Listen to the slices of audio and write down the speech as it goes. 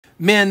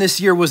Man, this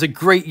year was a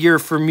great year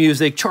for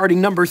music. Charting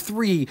number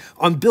 3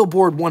 on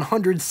Billboard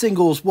 100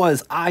 singles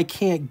was I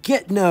Can't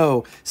Get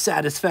No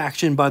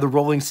Satisfaction by the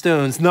Rolling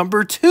Stones.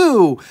 Number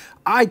 2,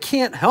 I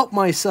Can't Help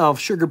Myself,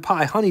 Sugar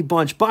Pie Honey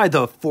Bunch by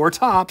the Four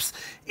Tops.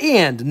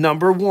 And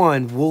number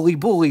 1, Wooly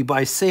Bully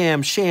by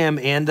Sam Sham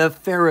and the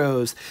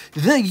Pharaohs.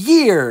 The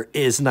year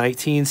is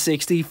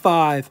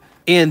 1965.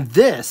 And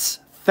this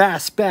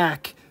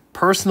fastback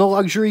personal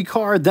luxury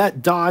car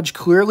that Dodge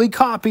clearly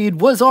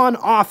copied was on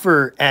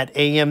offer at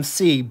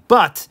AMC.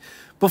 But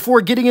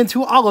before getting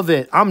into all of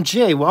it, I'm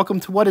Jay. Welcome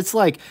to What It's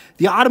Like,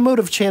 the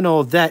automotive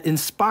channel that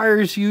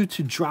inspires you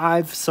to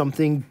drive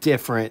something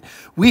different.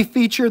 We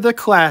feature the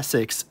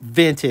classics,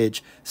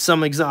 vintage,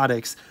 some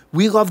exotics.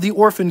 We love the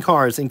orphan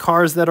cars and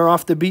cars that are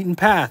off the beaten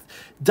path.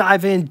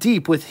 Dive in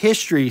deep with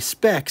history,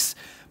 specs,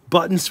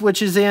 button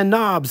switches and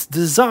knobs,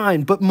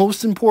 design, but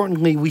most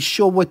importantly, we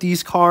show what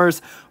these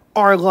cars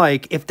are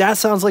like. If that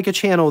sounds like a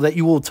channel that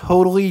you will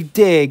totally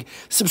dig,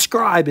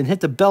 subscribe and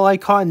hit the bell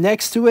icon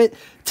next to it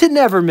to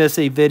never miss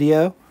a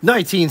video.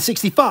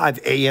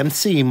 1965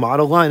 AMC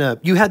model lineup.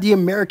 You had the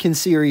American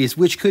series,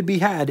 which could be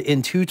had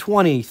in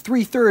 220,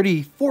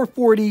 330,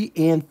 440,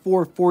 and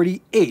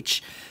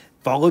 440H.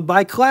 Followed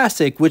by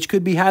Classic, which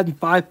could be had in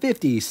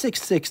 550,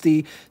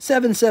 660,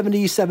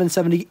 770,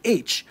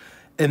 770H.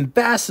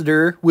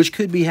 Ambassador, which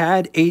could be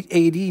had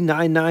 880,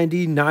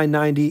 990,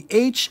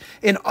 990H,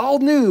 and all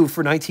new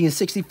for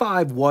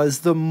 1965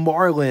 was the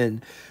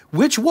Marlin,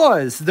 which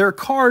was their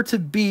car to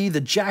be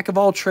the jack of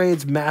all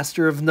trades,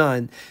 master of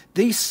none.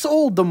 They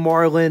sold the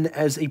Marlin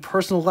as a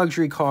personal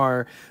luxury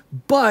car,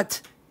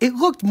 but it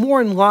looked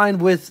more in line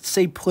with,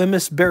 say,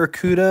 Plymouth's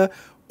Barracuda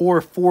or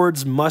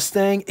Ford's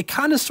Mustang. It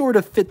kind of sort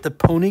of fit the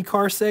pony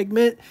car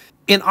segment.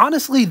 And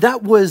honestly,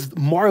 that was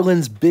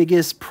Marlin's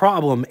biggest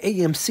problem.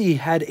 AMC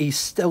had a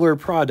stellar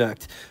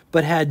product,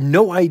 but had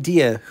no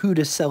idea who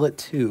to sell it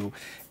to.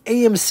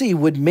 AMC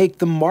would make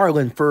the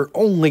Marlin for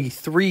only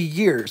 3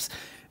 years.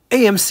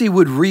 AMC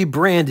would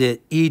rebrand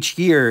it each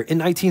year. In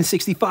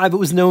 1965, it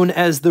was known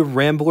as the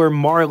Rambler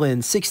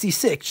Marlin.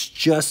 66,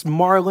 just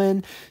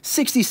Marlin.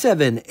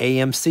 67,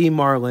 AMC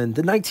Marlin.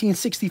 The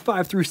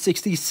 1965 through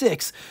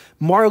 66,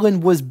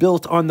 Marlin was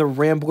built on the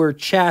Rambler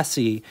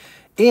chassis.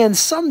 And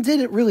some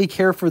didn't really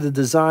care for the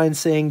design,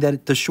 saying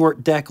that the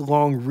short deck,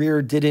 long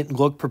rear didn't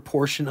look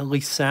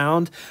proportionately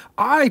sound.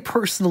 I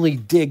personally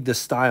dig the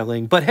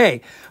styling, but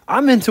hey,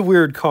 I'm into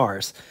weird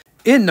cars.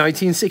 In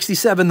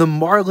 1967, the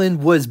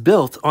Marlin was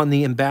built on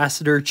the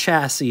Ambassador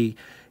chassis,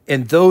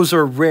 and those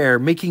are rare,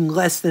 making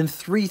less than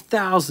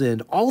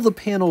 3,000. All the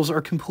panels are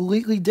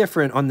completely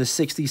different on the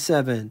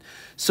 67,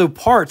 so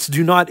parts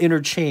do not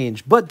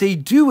interchange, but they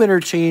do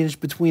interchange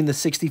between the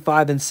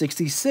 65 and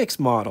 66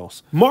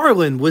 models.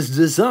 Marlin was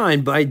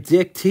designed by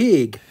Dick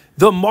Teague.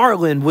 The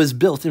Marlin was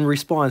built in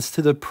response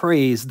to the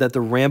praise that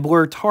the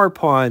Rambler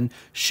Tarpon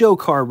show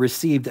car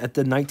received at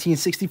the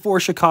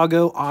 1964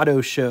 Chicago Auto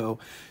Show.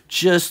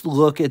 Just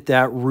look at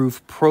that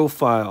roof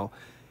profile.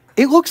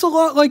 It looks a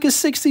lot like a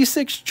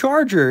 66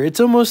 Charger. It's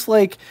almost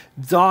like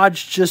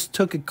Dodge just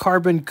took a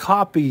carbon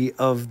copy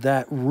of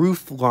that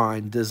roof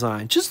line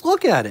design. Just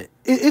look at it.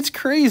 It's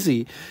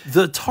crazy.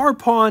 The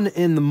Tarpon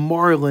and the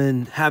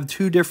Marlin have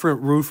two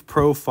different roof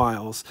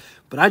profiles,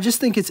 but I just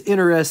think it's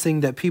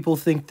interesting that people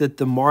think that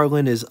the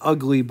Marlin is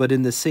ugly, but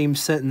in the same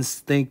sentence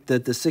think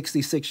that the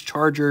 66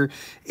 Charger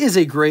is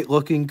a great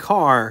looking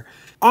car.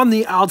 On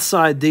the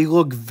outside, they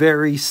look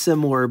very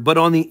similar, but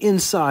on the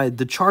inside,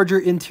 the Charger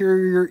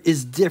interior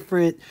is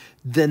different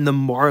than the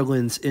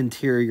Marlin's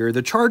interior.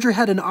 The Charger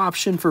had an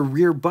option for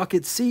rear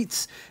bucket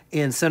seats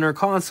and center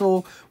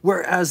console,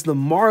 whereas the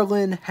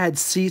Marlin had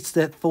seats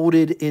that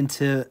folded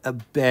into a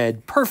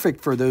bed, perfect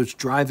for those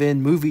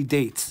drive-in movie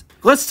dates.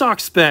 Let's talk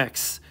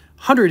specs.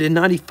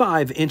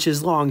 195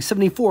 inches long,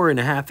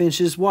 74.5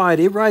 inches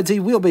wide. It rides a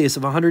wheelbase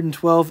of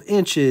 112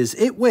 inches.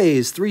 It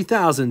weighs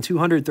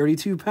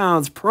 3,232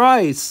 pounds.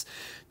 Price,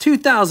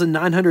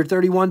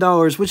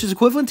 $2,931, which is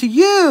equivalent to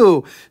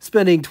you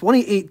spending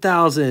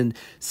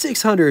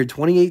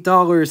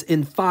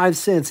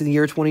 $28,628.05 in the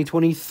year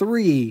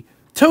 2023.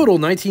 Total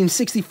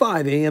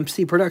 1965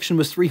 AMC production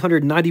was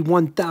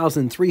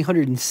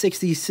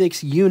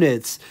 391,366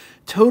 units.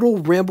 Total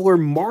Rambler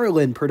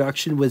Marlin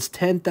production was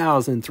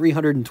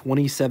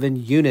 10,327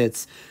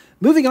 units.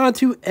 Moving on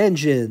to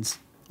engines.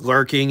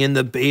 Lurking in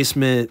the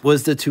basement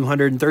was the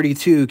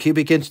 232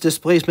 cubic inch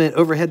displacement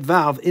overhead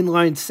valve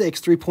inline 6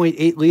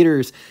 3.8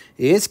 liters.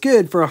 It's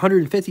good for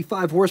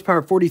 155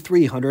 horsepower,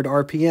 4,300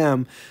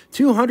 RPM,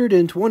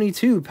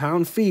 222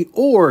 pound-feet,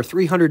 or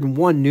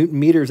 301 newton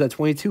meters at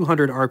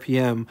 2,200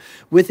 RPM,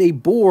 with a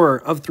bore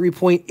of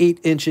 3.8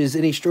 inches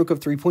and a stroke of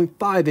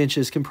 3.5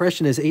 inches.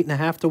 Compression is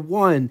 8.5 to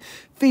 1.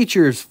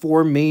 Features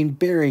 4 main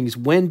bearings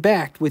when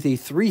backed with a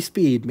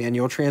 3-speed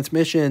manual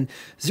transmission.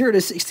 0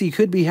 to 60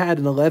 could be had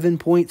in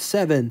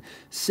 11.7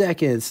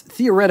 seconds.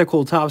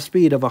 Theoretical top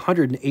speed of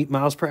 108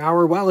 miles per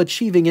hour while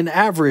achieving an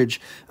average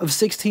of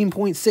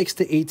 16.6 6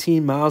 to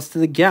 18 miles to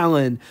the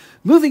gallon.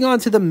 Moving on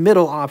to the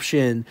middle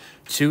option,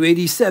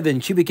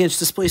 287 cubic inch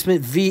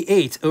displacement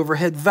V8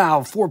 overhead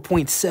valve,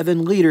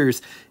 4.7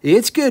 liters.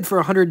 It's good for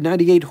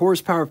 198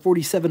 horsepower,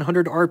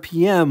 4,700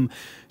 RPM.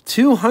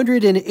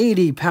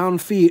 280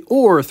 pound-feet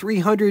or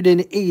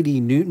 380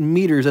 newton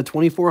meters at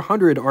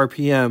 2,400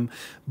 RPM.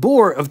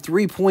 Bore of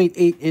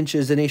 3.8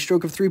 inches and a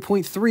stroke of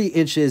 3.3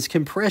 inches.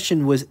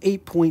 Compression was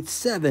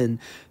 8.7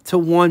 to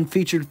 1.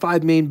 Featured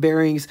 5 main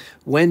bearings.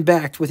 When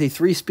backed with a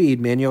 3-speed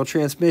manual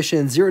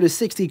transmission, 0 to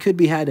 60 could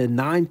be had in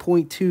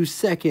 9.2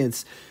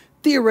 seconds.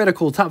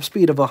 Theoretical top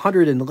speed of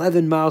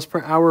 111 miles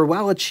per hour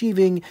while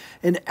achieving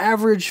an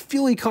average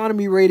fuel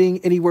economy rating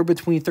anywhere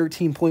between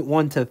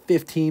 13.1 to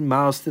 15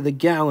 miles to the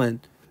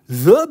gallon.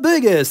 The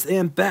biggest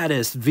and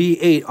baddest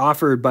V8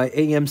 offered by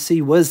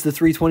AMC was the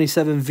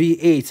 327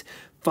 V8,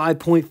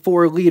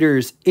 5.4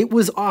 liters. It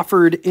was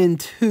offered in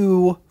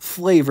 2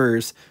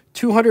 flavors.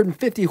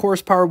 250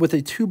 horsepower with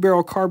a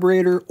 2-barrel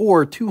carburetor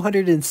or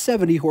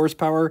 270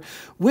 horsepower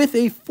with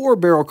a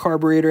 4-barrel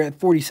carburetor at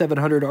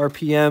 4,700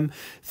 RPM,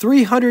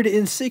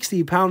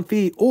 360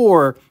 pound-feet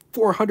or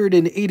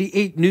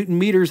 488 newton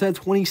meters at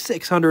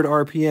 2,600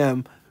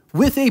 RPM.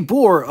 With a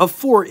bore of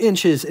 4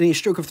 inches and a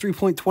stroke of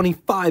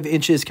 3.25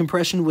 inches,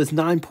 compression was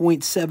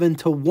 9.7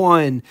 to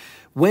 1.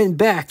 When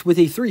backed with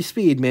a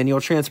 3-speed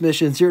manual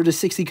transmission, 0 to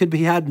 60 could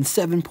be had in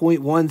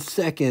 7.1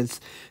 seconds.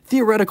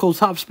 Theoretical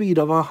top speed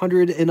of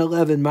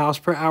 111 miles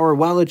per hour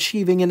while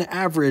achieving an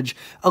average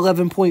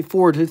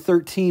 11.4 to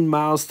 13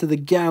 miles to the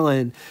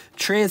gallon.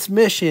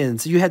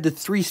 Transmissions, you had the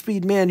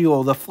 3-speed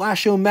manual, the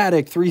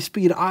Flash-O-Matic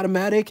 3-speed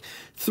automatic,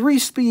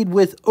 3-speed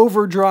with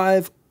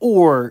overdrive,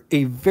 or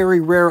a very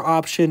rare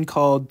option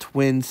called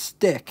twin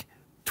stick.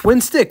 Twin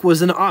stick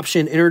was an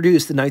option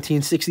introduced in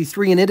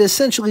 1963, and it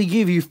essentially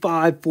gave you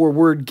 5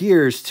 forward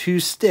gears, 2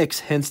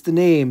 sticks, hence the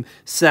name,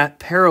 sat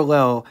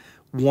parallel,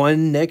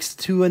 one next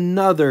to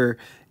another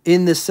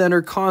in the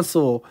center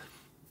console.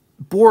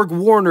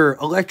 Borg-Warner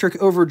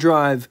electric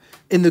overdrive.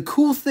 And the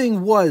cool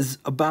thing was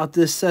about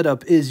this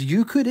setup is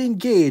you could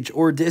engage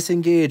or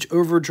disengage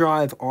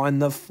overdrive on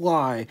the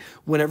fly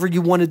whenever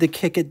you wanted to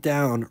kick it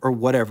down or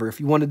whatever. If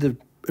you wanted to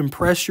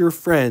impress your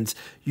friends,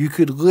 you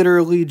could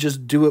literally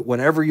just do it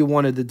whenever you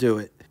wanted to do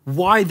it.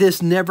 Why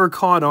this never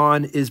caught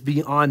on is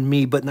beyond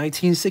me, but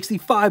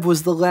 1965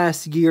 was the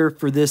last year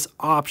for this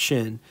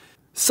option.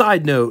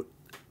 Side note,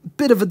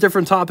 bit of a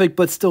different topic,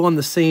 but still on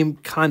the same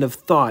kind of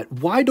thought.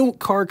 Why don't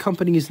car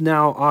companies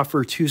now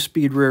offer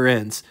 2-speed rear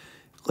ends?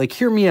 Like,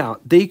 hear me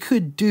out. They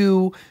could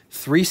do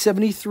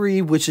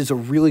 373, which is a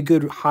really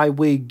good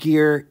highway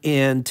gear,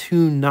 and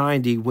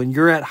 290. When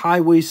you're at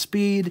highway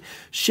speed,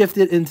 shift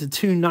it into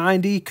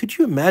 290. Could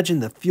you imagine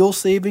the fuel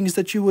savings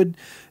that you would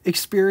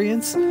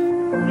experience?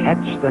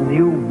 Catch the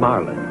new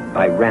Marlin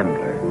by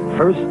Rambler.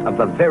 First of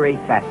the very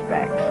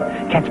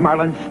fastbacks. Catch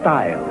Marlin's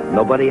style.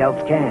 Nobody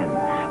else can.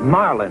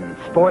 Marlin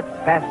Sport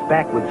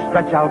Fastback with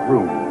stretch-out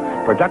room.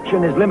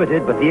 Production is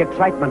limited, but the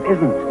excitement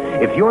isn't.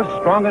 If you're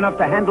strong enough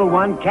to handle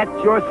one, catch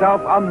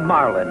yourself a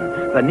Marlin.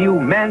 The new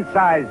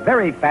man-sized,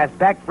 very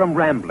fastback from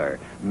Rambler.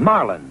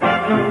 Marlin.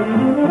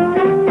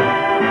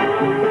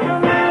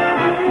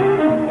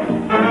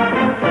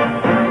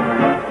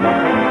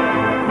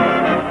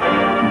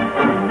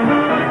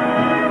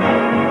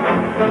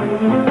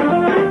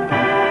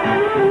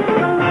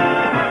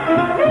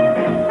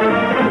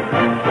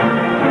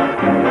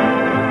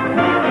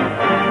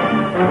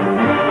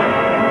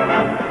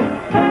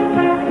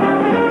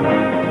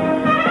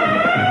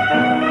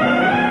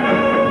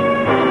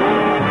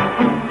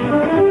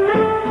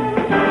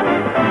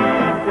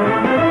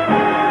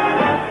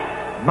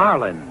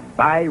 Marlin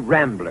by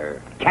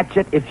Rambler. Catch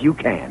it if you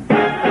can.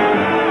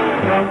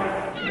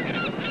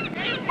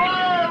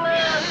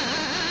 Marlin!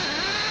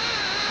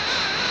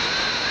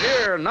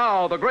 Here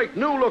now, the great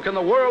new look in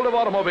the world of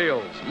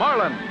automobiles.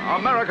 Marlin,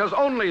 America's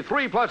only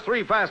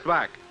 3+3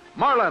 fastback.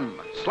 Marlin,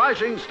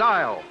 slashing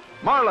style.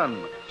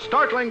 Marlin,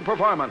 startling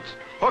performance.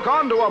 Hook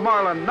onto a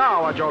Marlin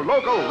now at your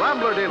local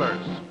Rambler dealers.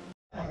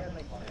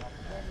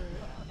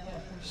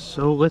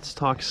 So let's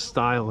talk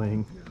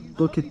styling.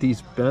 Look at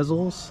these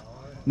bezels.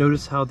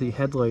 Notice how the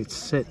headlights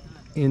sit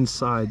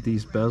inside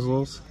these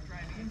bezels.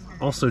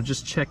 Also,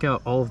 just check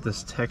out all of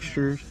this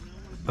texture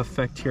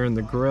effect here in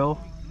the grille.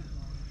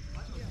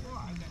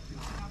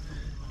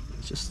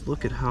 Just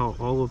look at how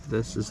all of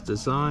this is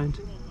designed,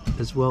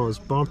 as well as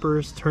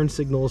bumpers. Turn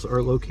signals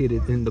are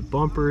located in the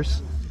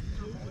bumpers.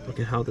 Look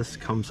at how this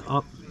comes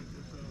up.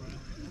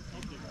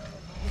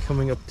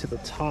 Coming up to the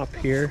top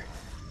here.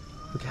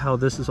 Look at how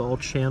this is all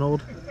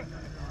channeled.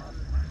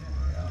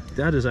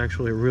 That is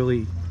actually a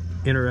really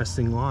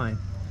interesting line.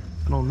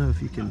 I don't know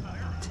if you can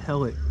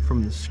tell it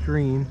from the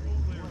screen,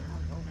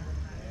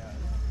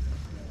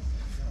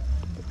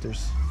 but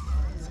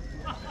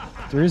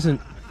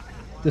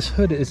this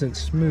hood isn't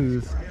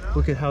smooth.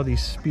 Look at how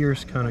these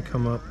spears kind of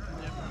come up.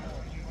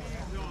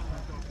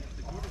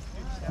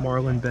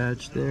 Marlin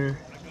badge there.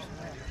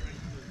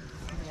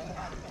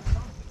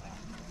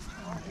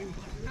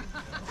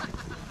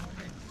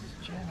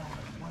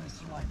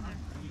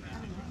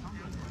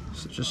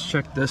 So just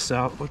check this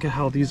out. Look at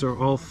how these are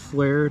all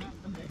flared.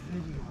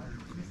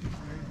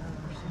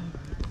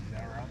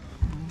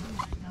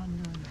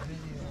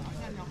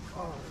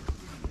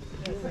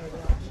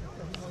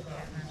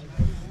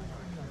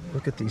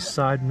 Look at these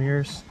side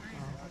mirrors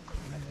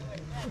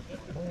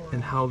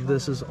and how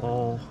this is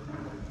all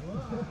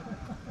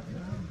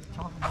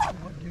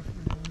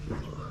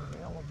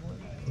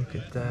look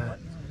at that.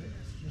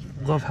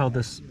 Love how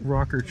this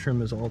rocker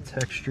trim is all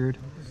textured.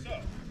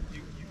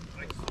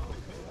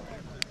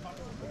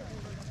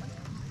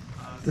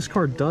 This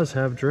car does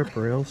have drip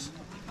rails.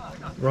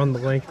 Run the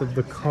length of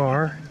the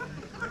car.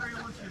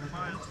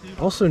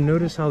 Also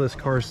notice how this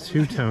car is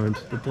two-toned.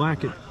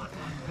 The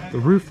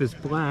roof is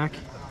black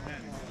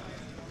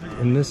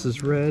and this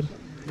is red,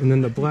 and then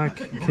the black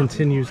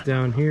continues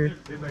down here.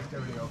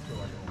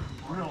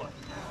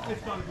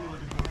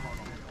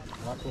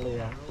 Luckily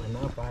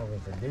enough, I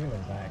was a dealer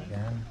back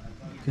then.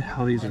 Look at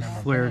how these are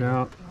flared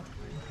out.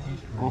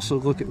 Also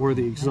look at where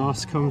the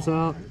exhaust comes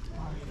out.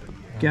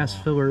 Gas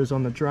filler is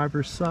on the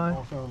driver's side.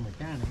 Also a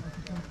mechanic.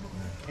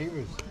 He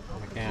was a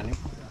mechanic.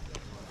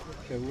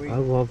 So we I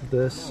love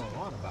this. know a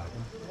lot about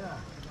him.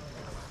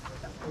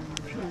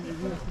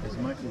 As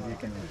much as you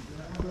can,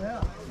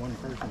 one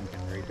person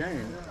can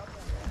retain.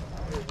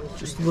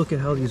 Just look at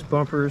how these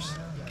bumpers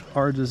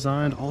are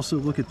designed. Also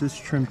look at this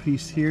trim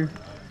piece here.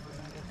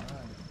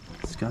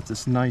 It's got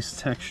this nice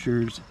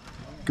textures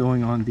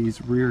going on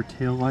these rear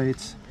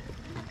taillights.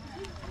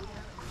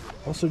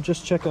 Also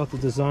just check out the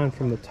design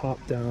from the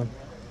top down.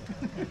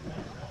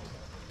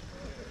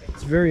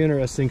 It's very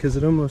interesting because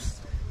it almost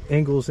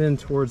angles in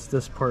towards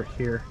this part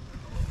here.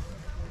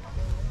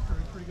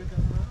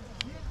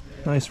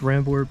 Nice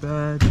Rambler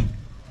badge.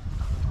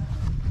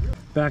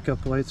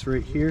 Backup lights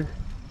right here.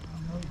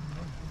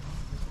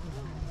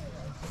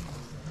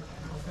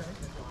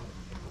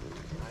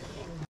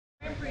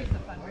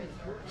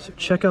 So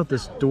check out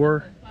this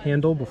door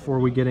handle before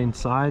we get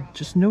inside.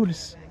 Just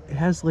notice it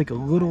has like a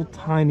little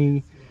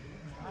tiny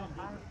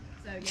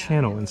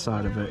channel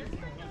inside of it.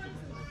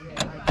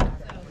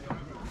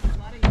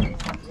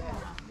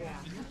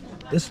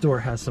 This door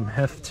has some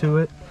heft to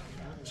it.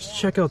 Just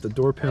check out the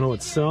door panel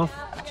itself.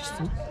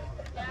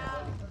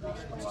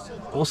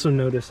 Also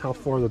notice how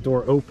far the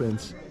door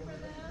opens.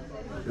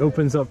 It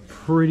opens up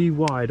pretty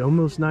wide,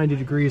 almost 90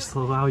 degrees to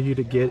allow you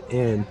to get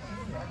in.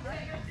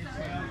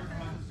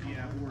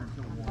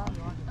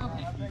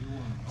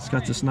 It's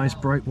got this nice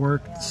bright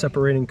work,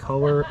 separating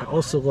color. I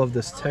also love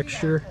this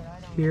texture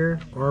here.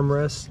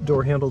 Armrest,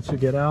 door handle to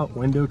get out,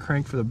 window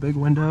crank for the big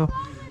window.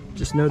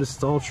 Just notice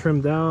it's all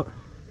trimmed out.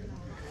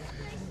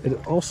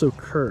 It also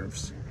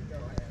curves.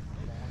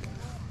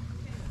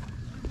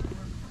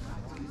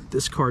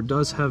 This car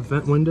does have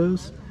vent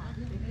windows.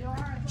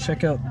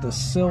 Check out the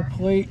sill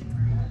plate.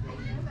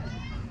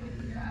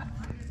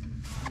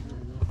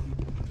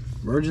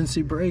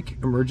 Emergency brake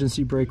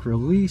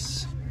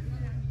release.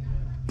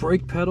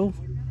 Brake pedal.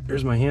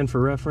 There's my hand for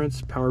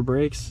reference. Power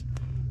brakes.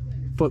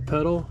 Foot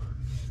pedal.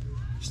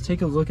 Just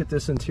take a look at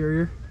this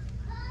interior.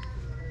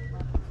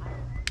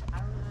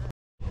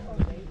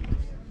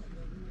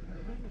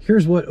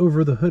 Here's what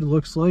over the hood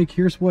looks like.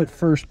 Here's what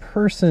first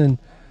person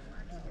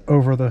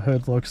over the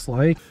hood looks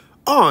like.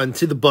 On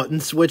to the button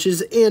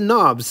switches and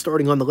knobs,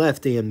 starting on the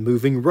left and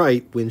moving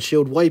right.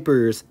 Windshield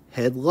wipers,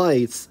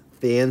 headlights,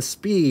 fan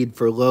speed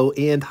for low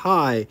and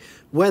high.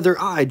 Weather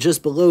eye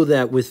just below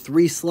that with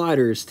 3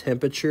 sliders,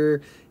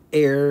 temperature,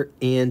 air,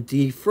 and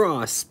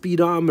defrost.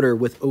 Speedometer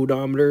with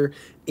odometer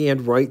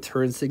and right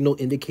turn signal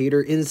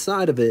indicator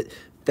inside of it.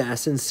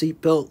 Fasten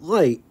seatbelt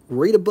light.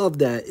 Right above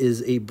that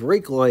is a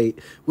brake light,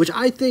 which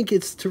I think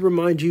it's to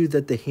remind you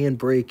that the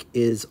handbrake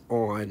is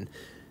on.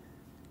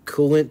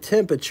 Coolant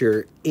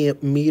temperature,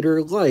 amp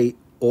meter light,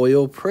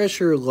 oil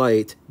pressure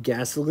light,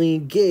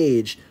 gasoline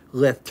gauge,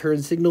 left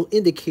turn signal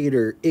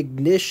indicator,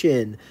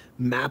 ignition,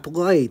 map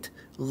light,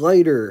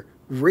 lighter,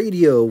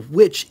 radio,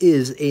 which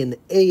is an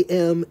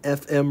AM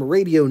FM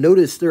radio.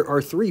 Notice there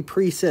are 3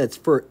 presets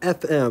for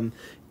FM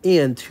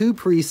and 2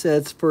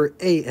 presets for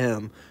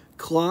AM.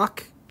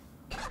 Clock.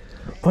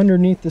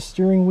 Underneath the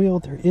steering wheel,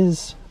 there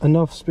is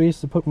enough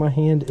space to put my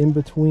hand in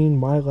between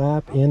my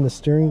lap and the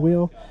steering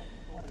wheel,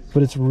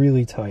 but it's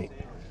really tight.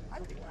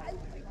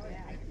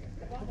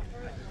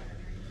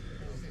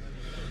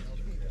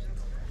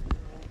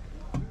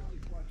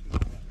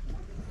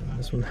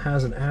 This one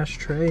has an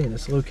ashtray and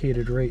it's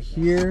located right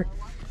here.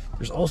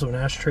 There's also an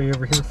ashtray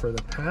over here for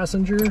the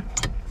passenger.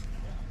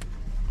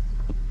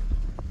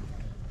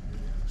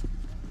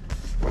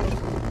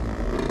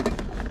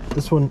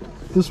 This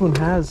one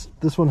has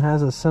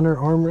a center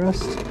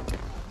armrest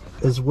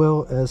as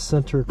well as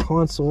center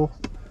console,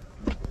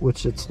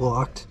 which it's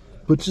locked.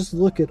 But just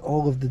look at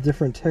all of the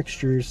different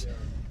textures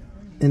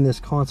in this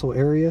console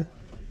area.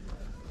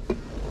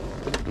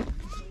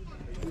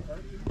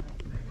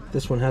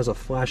 This one has a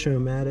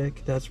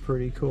flash-o-matic. That's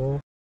pretty cool.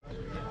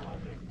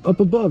 Up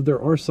above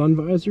there are sun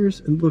visors,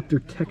 and look, they're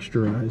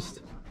texturized.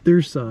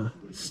 There's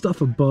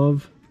stuff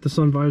above the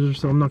sun visors,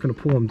 so I'm not going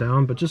to pull them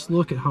down, but just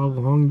look at how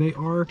long they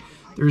are.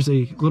 There's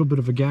a little bit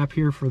of a gap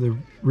here for the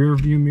rear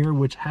view mirror,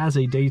 which has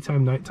a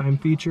daytime nighttime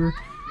feature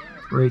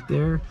right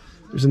there.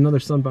 There's another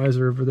sun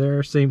visor over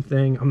there, same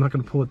thing. I'm not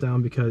going to pull it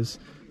down because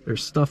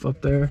there's stuff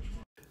up there.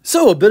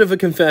 So a bit of a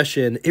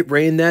confession, it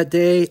rained that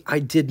day. I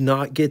did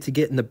not get to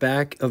get in the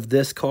back of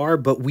this car,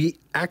 but we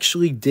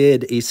actually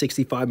did a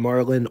 65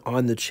 Marlin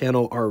on the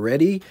channel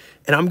already,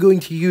 and I'm going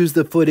to use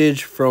the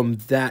footage from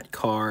that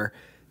car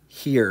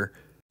here.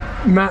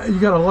 Matt,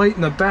 you got a light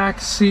in the back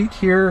seat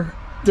here.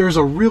 There's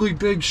a really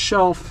big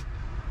shelf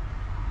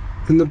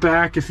in the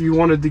back. If you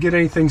wanted to get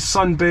anything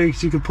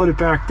sun-baked, you could put it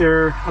back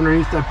there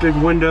underneath that big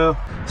window.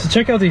 So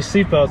check out these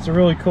seat belts. They're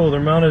really cool.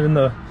 They're mounted in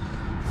the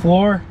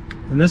floor.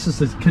 And this is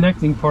the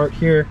connecting part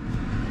here.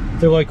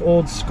 They're like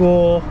old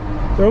school.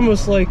 They're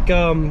almost like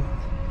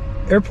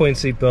airplane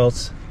seat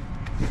belts.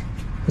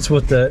 That's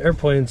what the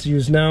airplanes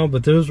use now,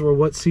 but those were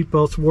what seat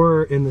belts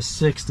were in the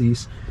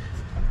 60s.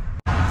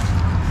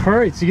 All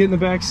right, so you get in the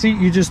back seat,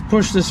 you just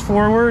push this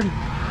forward.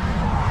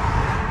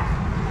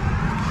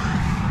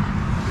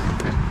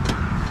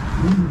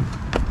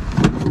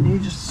 And you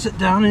just sit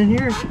down in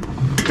here,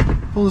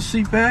 pull the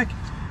seat back.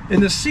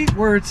 And the seat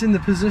where it's in the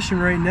position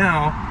right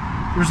now,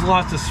 there's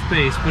lots of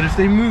space, but if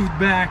they moved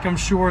back, I'm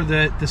sure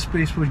that the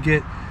space would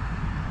get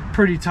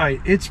pretty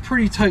tight. It's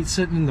pretty tight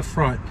sitting in the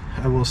front,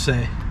 I will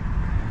say.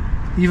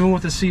 Even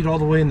with the seat all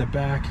the way in the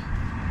back,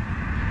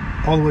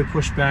 all the way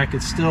pushed back,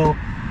 it's still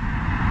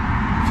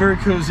very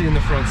cozy in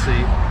the front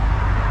seat.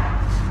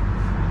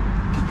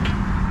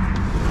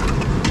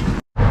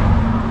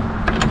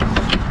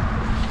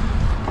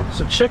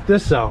 So check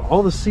this out.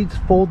 All the seats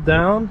fold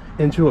down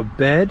into a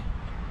bed,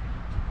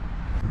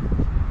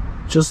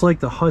 just like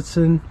the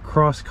Hudson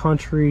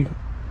cross-country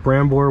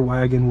Rambler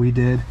wagon we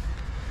did.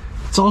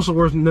 It's also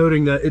worth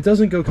noting that it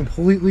doesn't go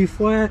completely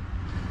flat,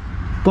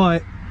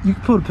 but you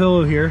can put a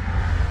pillow here,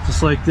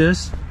 just like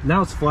this.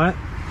 Now it's flat.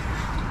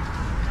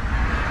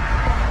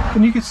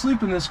 And you can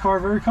sleep in this car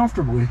very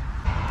comfortably.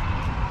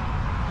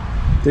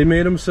 They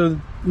made them so,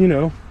 you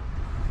know,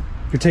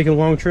 you're taking a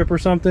long trip or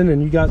something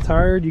and you got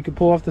tired, you could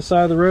pull off the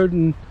side of the road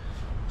and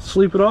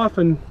sleep it off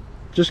and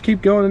just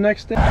keep going the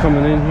next day.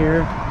 Coming in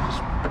here,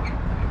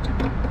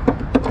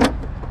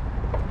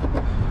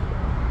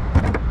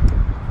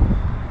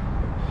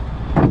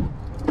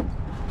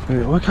 I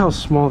mean, look how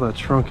small that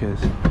trunk is.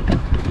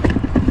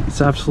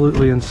 It's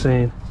absolutely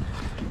insane.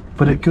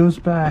 But it goes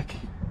back.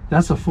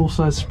 That's a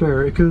full-size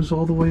spare. It goes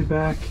all the way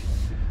back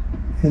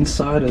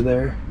inside of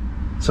there.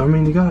 So I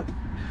mean, you got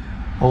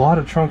a lot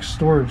of trunk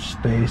storage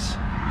space.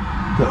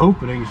 The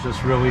opening is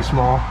just really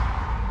small.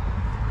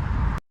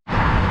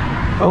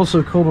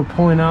 Also cool to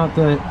point out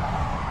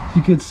that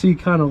you could see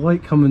kind of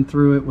light coming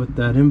through it with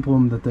that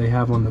emblem that they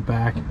have on the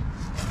back,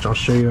 which I'll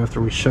show you after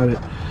we shut it.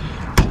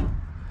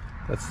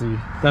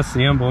 That's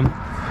the emblem.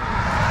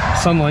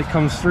 Sunlight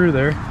comes through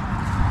there.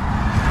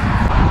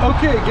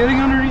 Okay,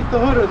 getting underneath the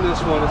hood on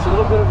this one, it's a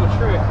little bit of a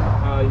trick.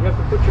 You have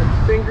to put your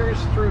fingers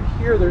through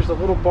here. There's a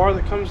little bar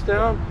that comes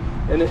down,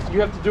 and you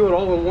have to do it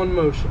all in one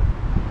motion.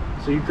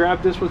 So you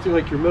grab this with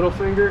your middle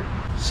finger.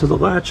 So the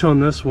latch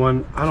on this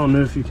one, I don't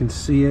know if you can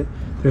see it.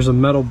 There's a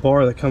metal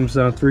bar that comes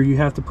down through. You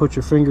have to put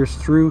your fingers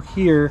through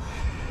here,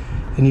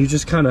 and you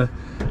just kind of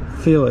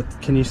feel it.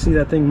 Can you see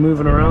that thing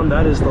moving around?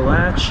 That is the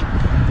latch.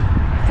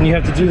 And you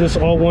have to do this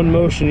all one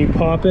motion. You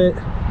pop it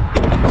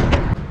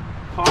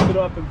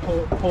up and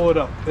pull it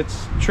up.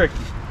 It's tricky.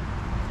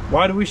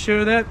 Why do we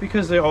show that?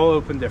 Because they all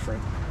open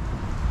different.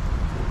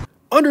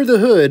 Under the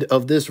hood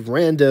of this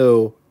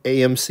rando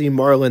AMC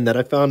Marlin that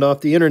I found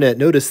off the internet,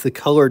 notice the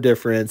color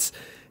difference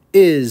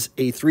is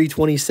a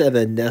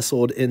 327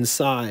 nestled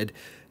inside.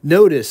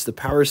 Notice the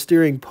power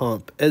steering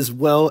pump as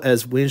well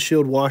as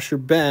windshield washer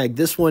bag.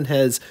 This one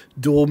has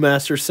dual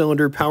master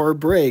cylinder power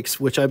brakes,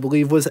 which I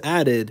believe was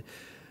added.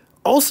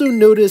 Also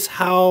notice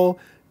how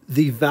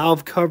the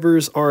valve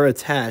covers are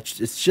attached.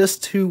 It's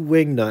just two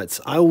wing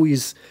nuts. I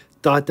always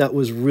thought that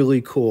was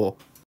really cool.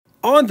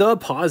 On the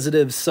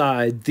positive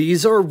side,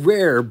 these are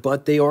rare,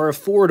 but they are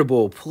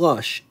affordable.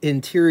 Plush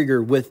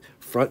interior with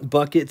front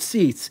bucket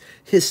seats,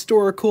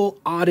 historical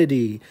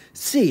oddity,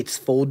 seats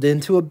fold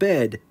into a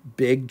bed,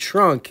 big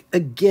trunk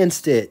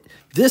against it.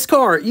 This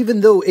car,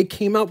 even though it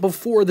came out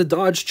before the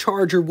Dodge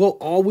Charger, will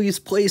always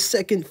play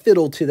second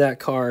fiddle to that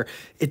car.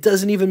 It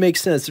doesn't even make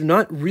sense. They're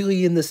not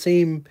really in the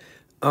same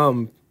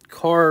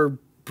car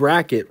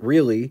bracket,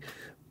 really.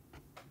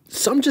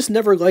 Some just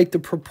never like the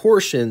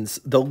proportions,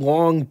 the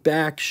long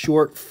back,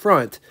 short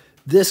front.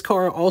 This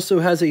car also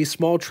has a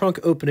small trunk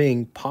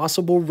opening,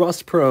 possible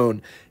rust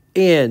prone,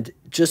 and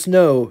just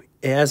know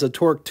it has a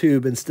torque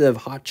tube instead of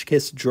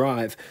Hotchkiss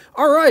drive.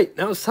 All right,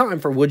 now it's time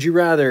for Would You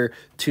Rather.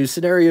 Two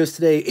scenarios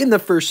today. In the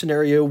first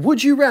scenario,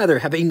 would you rather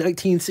have a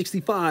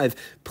 1965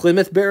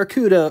 Plymouth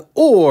Barracuda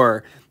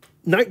or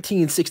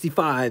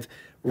 1965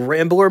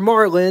 Rambler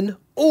Marlin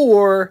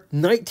or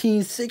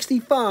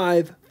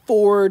 1965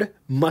 Ford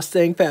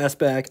Mustang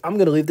Fastback? I'm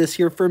going to leave this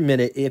here for a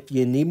minute. If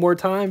you need more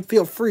time,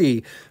 feel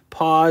free.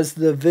 Pause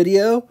the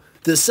video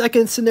The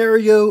second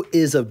scenario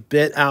is a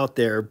bit out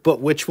there,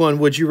 but which one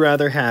would you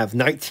rather have?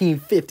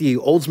 1950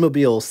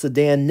 Oldsmobile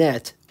Sedan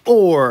Net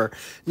or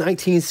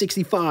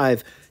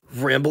 1965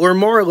 Rambler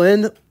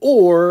Marlin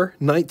or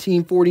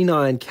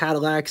 1949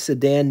 Cadillac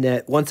Sedan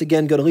Net? Once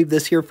again, going to leave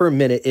this here for a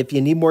minute. If you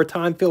need more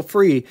time, feel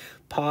free.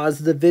 Pause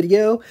the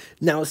video.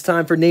 Now it's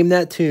time for Name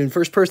That Tune.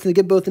 First person to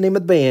get both the name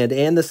of the band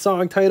and the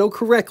song title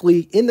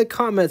correctly in the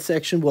comment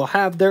section will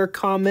have their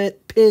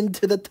comment pinned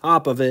to the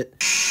top of it.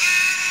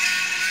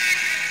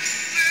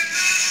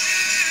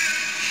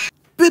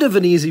 Bit of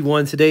an easy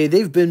one today.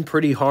 They've been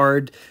pretty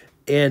hard,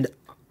 and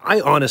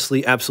I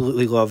honestly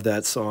absolutely love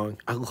that song.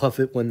 I love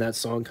it when that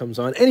song comes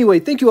on. Anyway,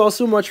 thank you all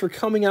so much for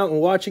coming out and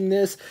watching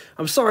this.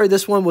 I'm sorry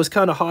this one was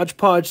kind of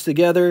hodgepodge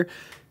together,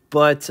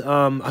 but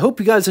I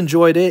hope you guys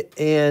enjoyed it,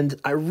 and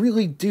I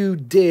really do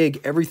dig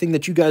everything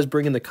that you guys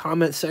bring in the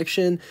comment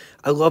section.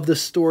 I love the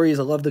stories.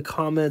 I love the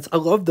comments. I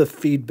love the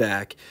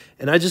feedback,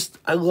 and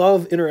I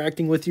love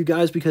interacting with you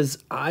guys because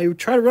I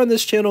try to run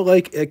this channel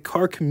like a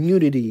car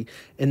community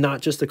and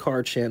not just a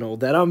car channel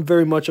that I'm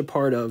very much a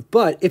part of.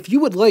 But if you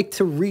would like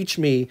to reach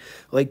me,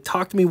 like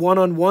talk to me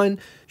one-on-one,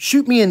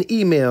 shoot me an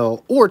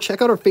email or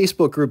check out our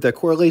Facebook group that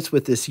correlates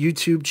with this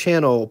YouTube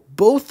channel.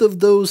 Both of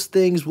those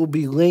things will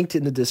be linked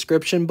in the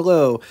description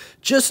below.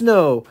 Just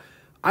know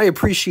I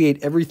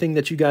appreciate everything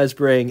that you guys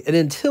bring. And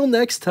until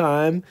next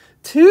time,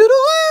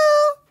 toodaloo!